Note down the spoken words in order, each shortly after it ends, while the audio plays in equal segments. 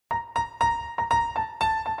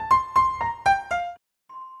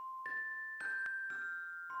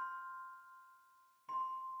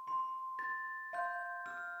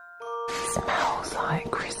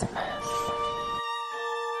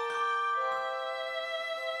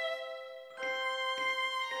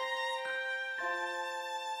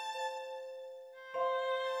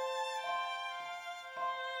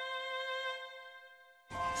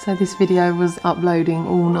So this video was uploading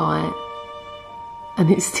all night and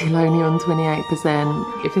it's still only on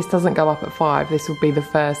 28%. If this doesn't go up at 5, this will be the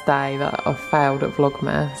first day that I've failed at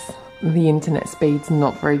Vlogmas. The internet speed's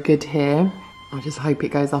not very good here. I just hope it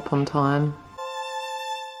goes up on time.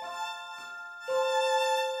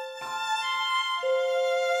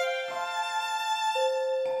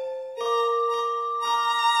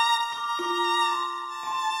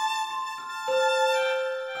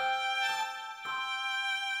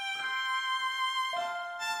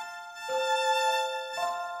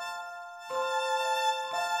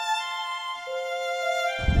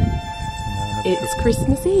 It's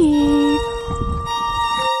Christmas Eve.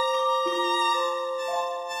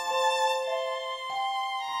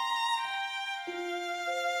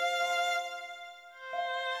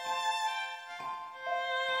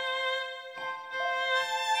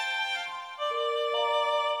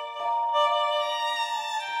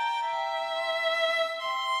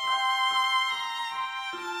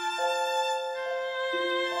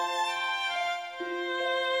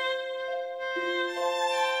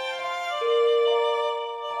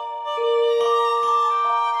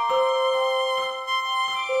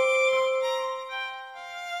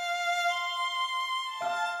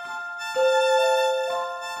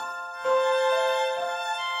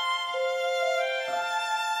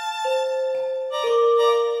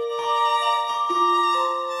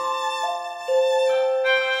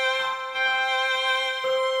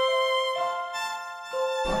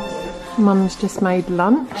 Mum's just made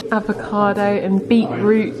lunch. Avocado and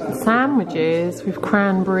beetroot sandwiches with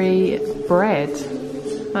cranberry bread.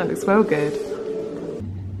 That looks well good.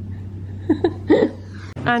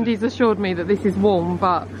 Andy's assured me that this is warm,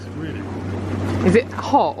 but It's really is it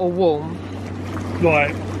hot or warm?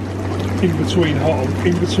 like in between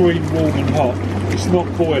warm and hot. It's not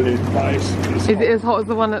boiling, but it's Is it as hot as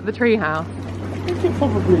the one at the treehouse?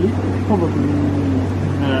 probably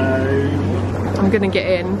no. I'm gonna get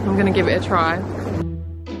in. I'm gonna give it a try.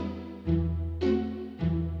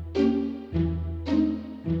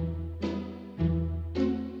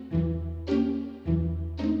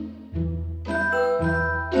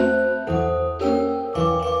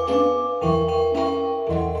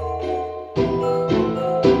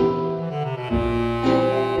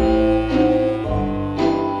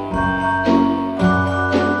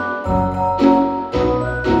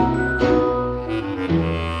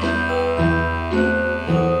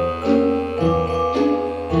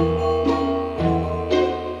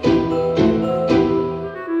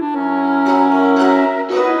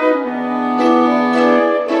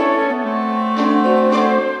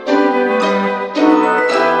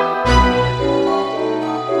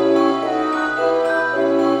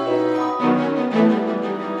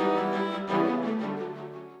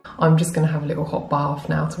 I'm just going to have a little hot bath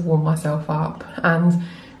now to warm myself up. And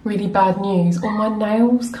really bad news, all my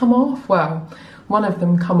nails come off. Well, one of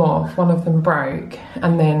them come off, one of them broke,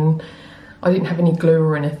 and then I didn't have any glue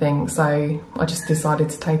or anything, so I just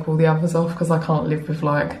decided to take all the others off because I can't live with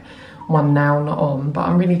like one nail not on. But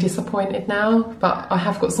I'm really disappointed now, but I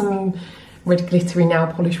have got some red glittery nail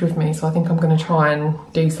polish with me, so I think I'm going to try and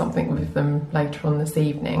do something with them later on this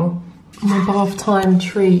evening. My bath time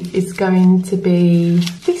treat is going to be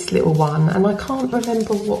this little one, and I can't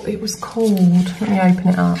remember what it was called. Let me open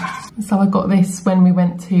it up. So I got this when we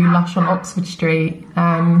went to Lush on Oxford Street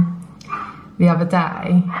the other day,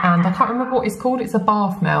 and I can't remember what it's called. It's a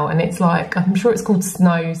bath melt, and it's like, I'm sure it's called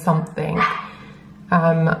Snow something,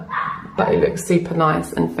 but it looks super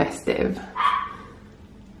nice and festive.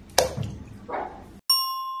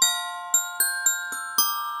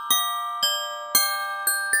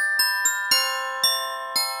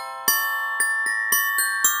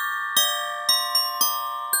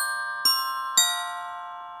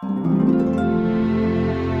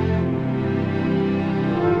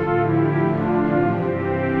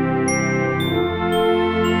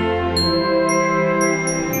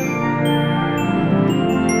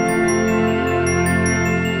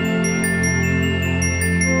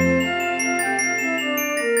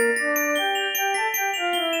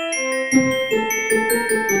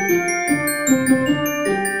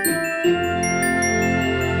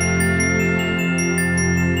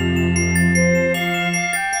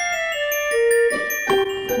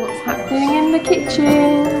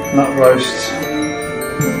 Kitchen. Nut roast.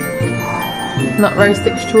 Nut roast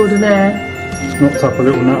extraordinaire. Knocked up a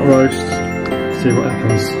little nut roast. See what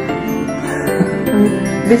happens.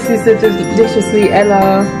 This is the deliciously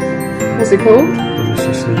Ella. What's it called?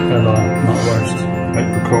 Deliciously Ella nut roast.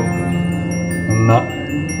 Apricot and nut.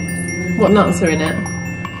 What nuts are in it?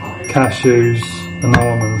 Cashews and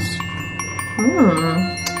almonds.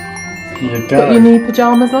 You go. Got your new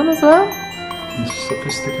pyjamas on as well?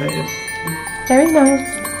 Sophisticated. Very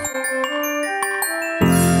nice.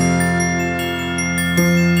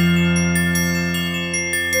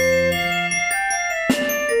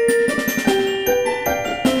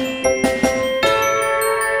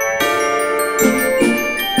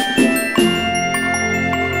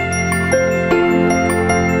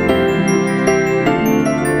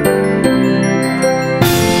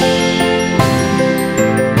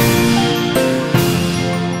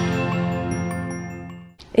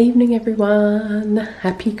 Evening everyone,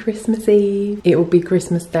 happy Christmas Eve. It will be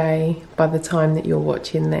Christmas Day by the time that you're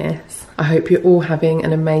watching this. I hope you're all having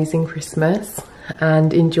an amazing Christmas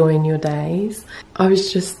and enjoying your days. I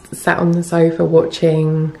was just sat on the sofa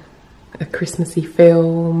watching a Christmassy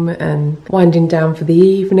film and winding down for the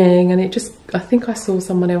evening, and I think I saw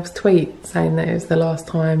someone else tweet saying that it was the last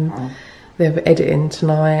time they were editing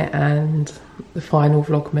tonight and the final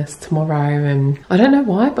Vlogmas tomorrow, and I don't know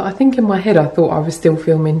why, but I think in my head I thought I was still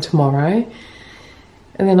filming tomorrow,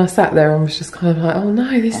 and then I sat there and was just kind of like, oh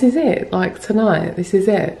no, this is it, like tonight, this is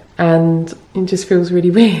it. And it just feels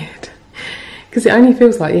really weird because it only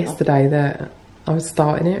feels like yesterday that I was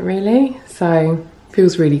starting it, really, so it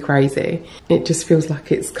feels really crazy. It just feels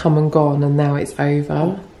like it's come and gone and now it's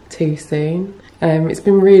over too soon. It's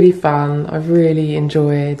been really fun. I've really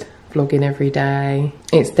enjoyed vlogging every day.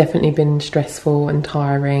 It's definitely been stressful and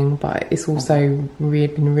tiring, but it's also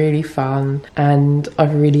been really fun, and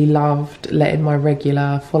I've really loved letting my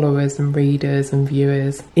regular followers and readers and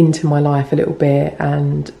viewers into my life a little bit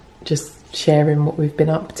and just sharing what we've been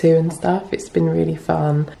up to and stuff. It's been really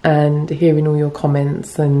fun, and hearing all your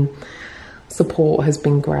comments and support has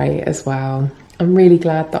been great as well. I'm really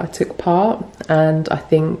glad that I took part, and I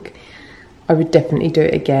think I would definitely do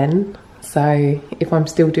it again. So if I'm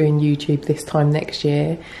still doing YouTube this time next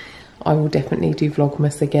year, I will definitely do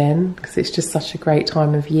Vlogmas again, because it's just such a great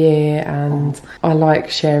time of year, and I like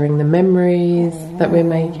sharing the memories that we're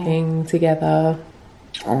making together.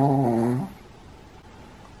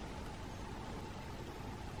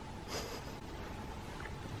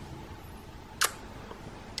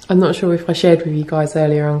 I'm not sure if I shared with you guys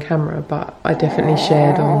earlier on camera, but I definitely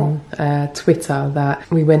shared on Twitter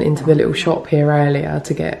that we went into the little shop here earlier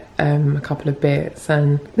to get a couple of bits,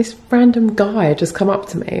 and this random guy had just come up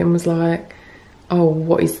to me and was like, oh,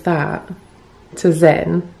 what is that? To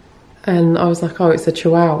Zen. And I was like, oh, it's a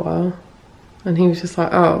Chihuahua. And he was just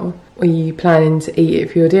like, oh, are you planning to eat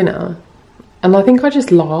it for your dinner? And I think I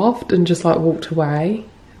just laughed and just like walked away.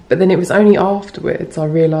 But then it was only afterwards I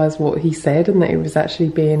realised what he said, and that he was actually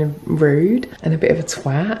being rude and a bit of a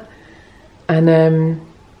twat. And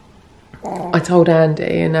I told Andy,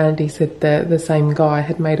 and Andy said that the same guy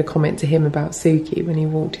had made a comment to him about Suki when he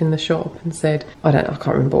walked in the shop and said, I can't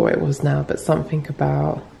remember what it was now, but something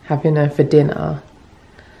about having her for dinner.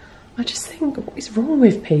 I just think, what is wrong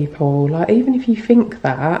with people? Like, even if you think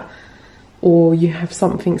that, or you have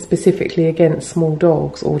something specifically against small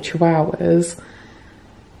dogs or Chihuahuas,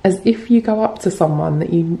 as if you go up to someone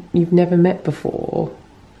that you've never met before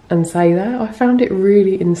and say that. I found it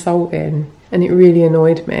really insulting, and it really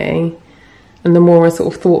annoyed me. And the more I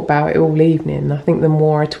sort of thought about it all evening, I think the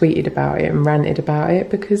more I tweeted about it and ranted about it,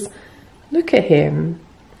 because look at him.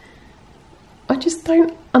 I just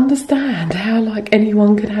don't understand how like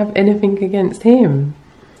anyone could have anything against him.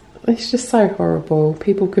 It's just so horrible.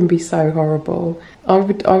 People can be so horrible. I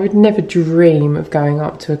would never dream of going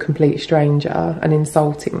up to a complete stranger and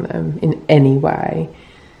insulting them in any way,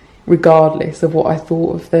 regardless of what I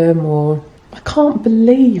thought of them. Or I can't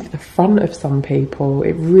believe the front of some people.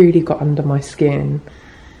 It really got under my skin.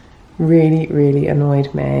 Really, really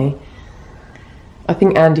annoyed me. I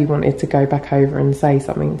think Andy wanted to go back over and say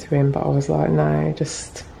something to him, but I was like, no,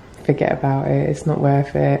 just forget about it. It's not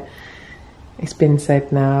worth it. It's been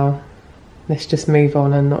said now, let's just move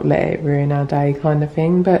on and not let it ruin our day, kind of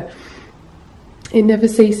thing. But it never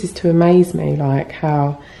ceases to amaze me, like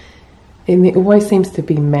how it always seems to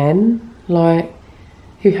be men, like,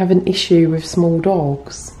 who have an issue with small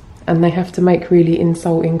dogs, and they have to make really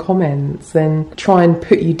insulting comments and try and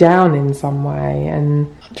put you down in some way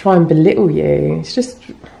and try and belittle you. It's just,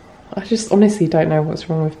 I just honestly don't know what's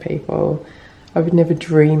wrong with people. I would never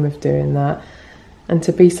dream of doing that. And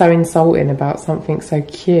to be so insulting about something so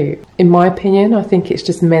cute. In my opinion, I think it's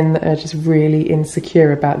just men that are just really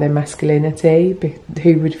insecure about their masculinity,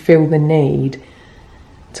 who would feel the need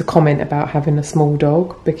to comment about having a small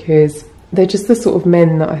dog, because they're just the sort of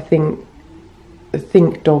men that I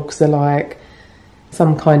think dogs are like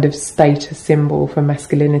some kind of status symbol for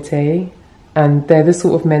masculinity. And they're the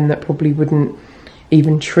sort of men that probably wouldn't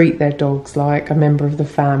even treat their dogs like a member of the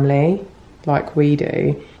family, like we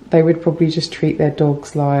do. they would probably just treat their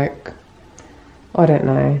dogs like, I don't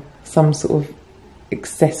know, some sort of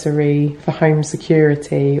accessory for home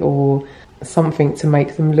security or something to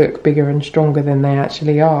make them look bigger and stronger than they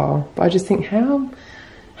actually are. But I just think,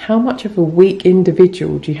 how much of a weak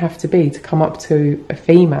individual do you have to be to come up to a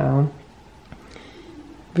female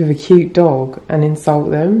with a cute dog and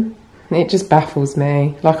insult them? It just baffles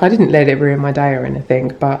me. Like, I didn't let it ruin my day or anything,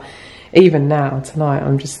 but even now, tonight,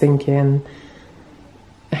 I'm just thinking,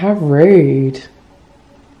 how rude.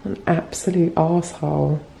 An absolute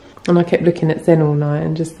arsehole. And I kept looking at Zen all night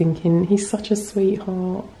and just thinking, he's such a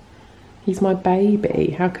sweetheart. He's my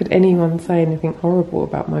baby. How could anyone say anything horrible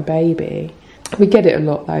about my baby? We get it a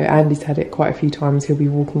lot though. Andy's had it quite a few times. He'll be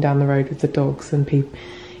walking down the road with the dogs and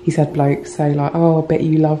he's had blokes say like, oh, I bet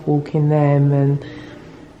you love walking them, and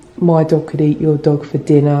my dog could eat your dog for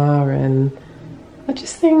dinner. And I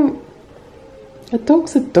just think, a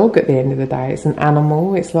dog's a dog at the end of the day. It's an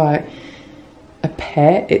animal. It's like a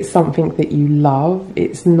pet. It's something that you love.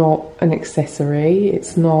 It's not an accessory.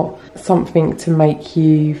 It's not something to make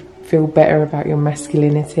you feel better about your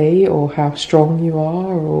masculinity or how strong you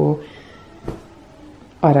are, or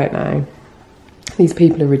I don't know. These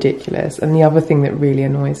people are ridiculous. And the other thing that really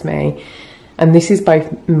annoys me, and this is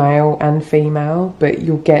both male and female, but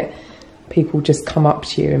you'll get people just come up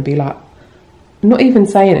to you and be like, not even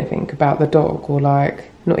say anything about the dog, or like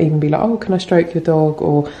not even be like, oh, can I stroke your dog,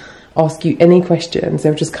 or ask you any questions.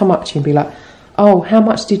 They'll just come up to you and be like, oh, how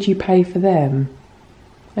much did you pay for them?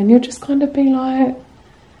 And you'll just kind of be like,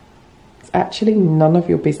 it's actually none of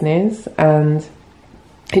your business. And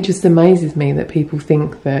it just amazes me that people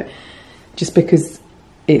think that just because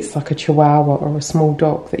it's like a chihuahua or a small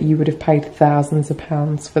dog that you would have paid thousands of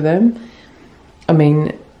pounds for them. I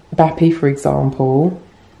mean, Bappy, for example,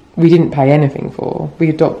 we didn't pay anything for. We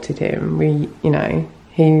adopted him.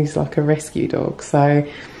 He's like a rescue dog. So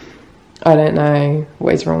I don't know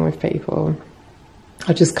what is wrong with people.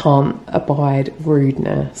 I just can't abide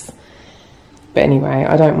rudeness. But anyway,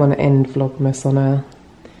 I don't want to end Vlogmas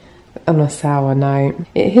on a sour note.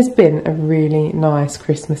 It has been a really nice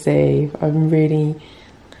Christmas Eve. I'm really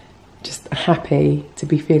just happy to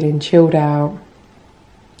be feeling chilled out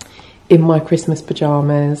in my Christmas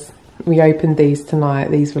pyjamas. We opened these tonight.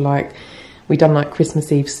 These were like, we done like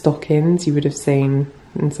Christmas Eve stockings, you would have seen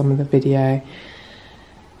in some of the video,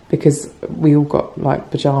 because we all got like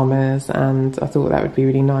pyjamas, and I thought that would be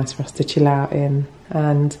really nice for us to chill out in.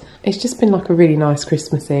 And it's just been like a really nice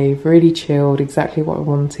Christmas Eve, really chilled, exactly what I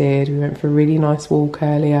wanted. We went for a really nice walk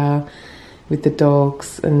earlier with the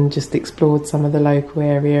dogs and just explored some of the local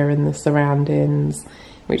area and the surroundings,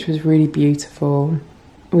 which was really beautiful.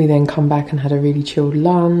 We then come back and had a really chilled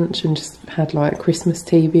lunch and just had like Christmas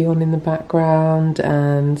TV on in the background,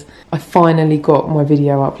 and I finally got my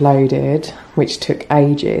video uploaded, which took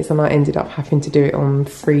ages, and I ended up having to do it on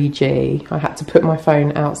 3G. I had to put my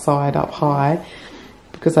phone outside up high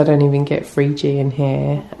because I don't even get 3G in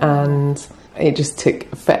here, and it just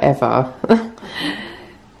took forever.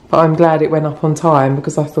 But I'm glad it went up on time,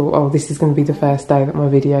 because I thought, oh, this is going to be the first day that my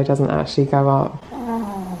video doesn't actually go up.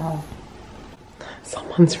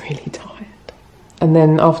 Someone's really tired. And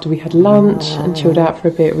then after we had lunch and chilled out for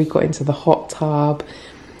a bit, we got into the hot tub,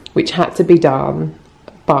 which had to be done,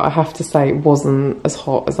 but I have to say it wasn't as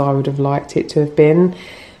hot as I would have liked it to have been.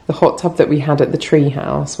 The hot tub that we had at the tree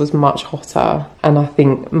house was much hotter, and I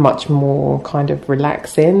think much more kind of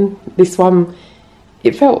relaxing. This one,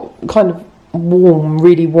 it felt kind of warm,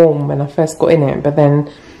 really warm when I first got in it, but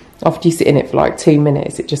then after you sit in it for like 2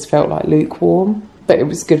 minutes, it just felt like lukewarm. But it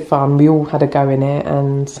was good fun. We all had a go in it,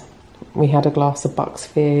 and we had a glass of Bucks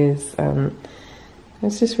Fizz, and it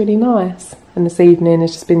was just really nice. And this evening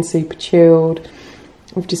has just been super chilled.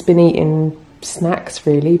 We've just been eating snacks,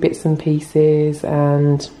 really, bits and pieces,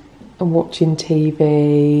 and watching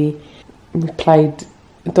TV. We played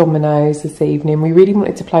dominoes this evening. We really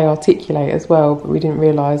wanted to play Articulate as well, but we didn't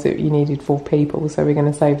realise that you needed 4 people, so we're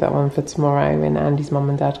going to save that one for tomorrow when Andy's mum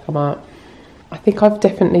and dad come out. I think I've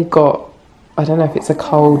definitely got, I don't know if it's a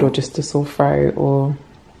cold or just a sore throat, or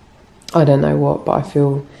I don't know what, but I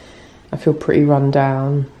feel pretty run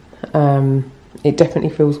down. It definitely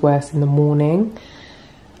feels worse in the morning.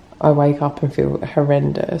 I wake up and feel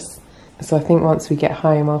horrendous. So I think once we get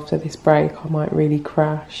home after this break, I might really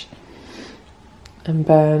crash and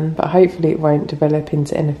burn, but hopefully it won't develop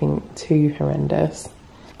into anything too horrendous.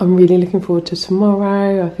 I'm really looking forward to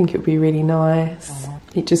tomorrow. I think it'll be really nice.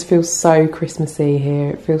 It just feels so Christmassy here.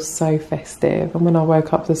 It feels so festive. And when I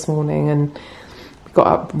woke up this morning, and we got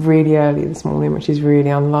up really early this morning, which is really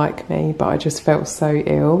unlike me, but I just felt so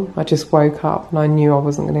ill. I just woke up and I knew I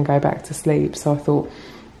wasn't going to go back to sleep. So I thought,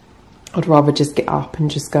 I'd rather just get up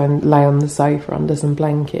and just go and lay on the sofa under some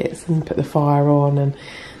blankets and put the fire on and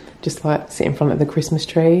just like sit in front of the Christmas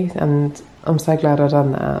tree. And I'm so glad I'd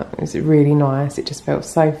done that. It was really nice. It just felt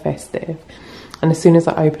so festive. And as soon as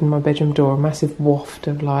I opened my bedroom door, a massive waft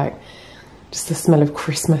of like just the smell of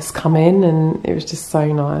Christmas come in, and it was just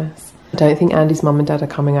so nice. I don't think Andy's mum and dad are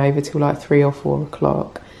coming over till like 3 or 4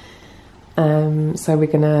 o'clock. So we're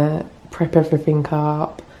gonna prep everything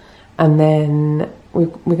up, and then we're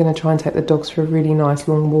going to try and take the dogs for a really nice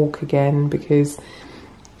long walk again, because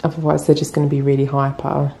otherwise they're just going to be really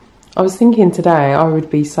hyper. I was thinking today I would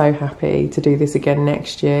be so happy to do this again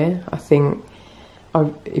next year. I think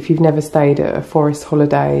if you've never stayed at a Forest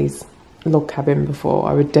Holidays log cabin before,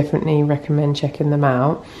 I would definitely recommend checking them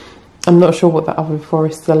out. I'm not sure what the other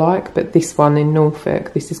forests are like, but this one in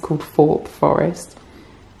Norfolk, this is called Thorpe Forest.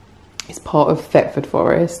 It's part of Thetford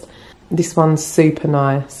Forest. This one's super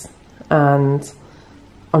nice, and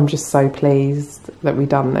I'm just so pleased that we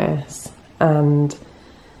done this and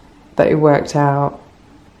that it worked out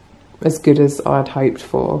as good as I'd hoped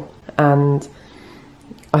for. And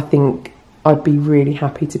I think I'd be really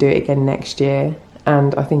happy to do it again next year,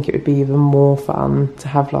 and I think it would be even more fun to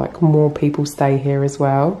have like more people stay here as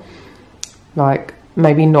well. Like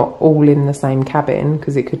maybe not all in the same cabin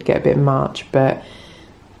because it could get a bit much, but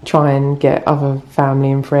try and get other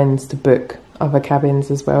family and friends to book other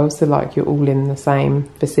cabins as well, so like you're all in the same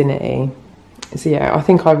vicinity. So yeah, I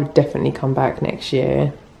think I would definitely come back next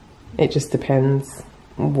year. It just depends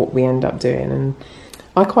what we end up doing, and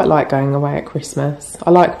I quite like going away at Christmas.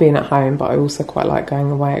 I like being at home, but I also quite like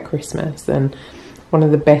going away at Christmas. And one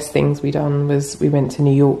of the best things we done was we went to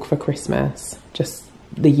New York for Christmas just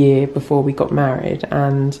the year before we got married,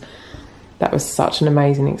 and that was such an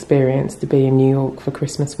amazing experience to be in New York for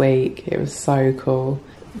Christmas week. It was so cool.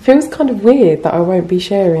 It feels kind of weird that I won't be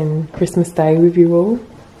sharing Christmas Day with you all.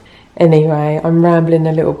 Anyway, I'm rambling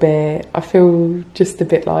a little bit. I feel just a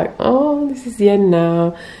bit like, oh, this is the end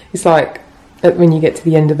now. It's like when you get to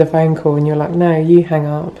the end of the phone call and you're like, no, you hang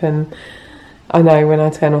up. And I know when I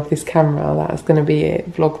turn off this camera, that's going to be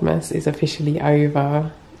it. Vlogmas is officially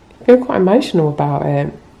over. I feel quite emotional about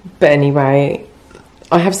it. But anyway,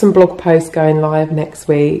 I have some blog posts going live next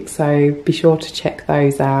week, so be sure to check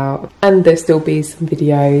those out. And there'll still be some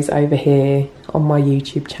videos over here on my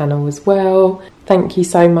YouTube channel as well. Thank you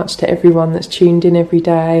so much to everyone that's tuned in every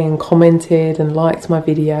day and commented and liked my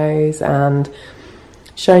videos and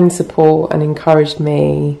shown support and encouraged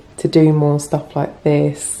me to do more stuff like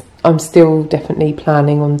this. I'm still definitely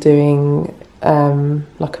planning on doing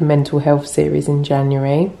like a mental health series in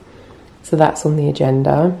January, so that's on the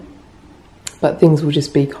agenda. But things will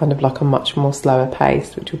just be kind of like a much more slower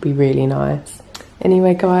pace, which will be really nice.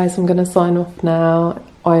 Anyway, guys, I'm going to sign off now.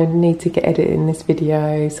 I need to get editing this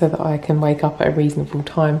video so that I can wake up at a reasonable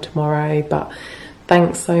time tomorrow. But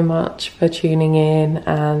thanks so much for tuning in,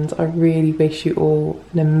 and I really wish you all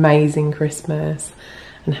an amazing Christmas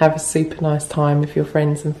and have a super nice time with your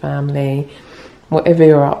friends and family. Whatever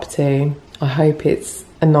you're up to, I hope it's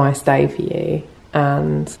a nice day for you,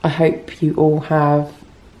 and I hope you all have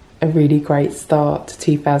a really great start to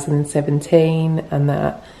 2017, and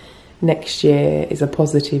that next year is a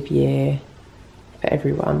positive year for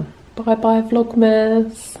everyone. Bye bye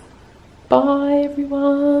Vlogmas. Bye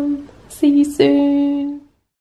everyone. See you soon.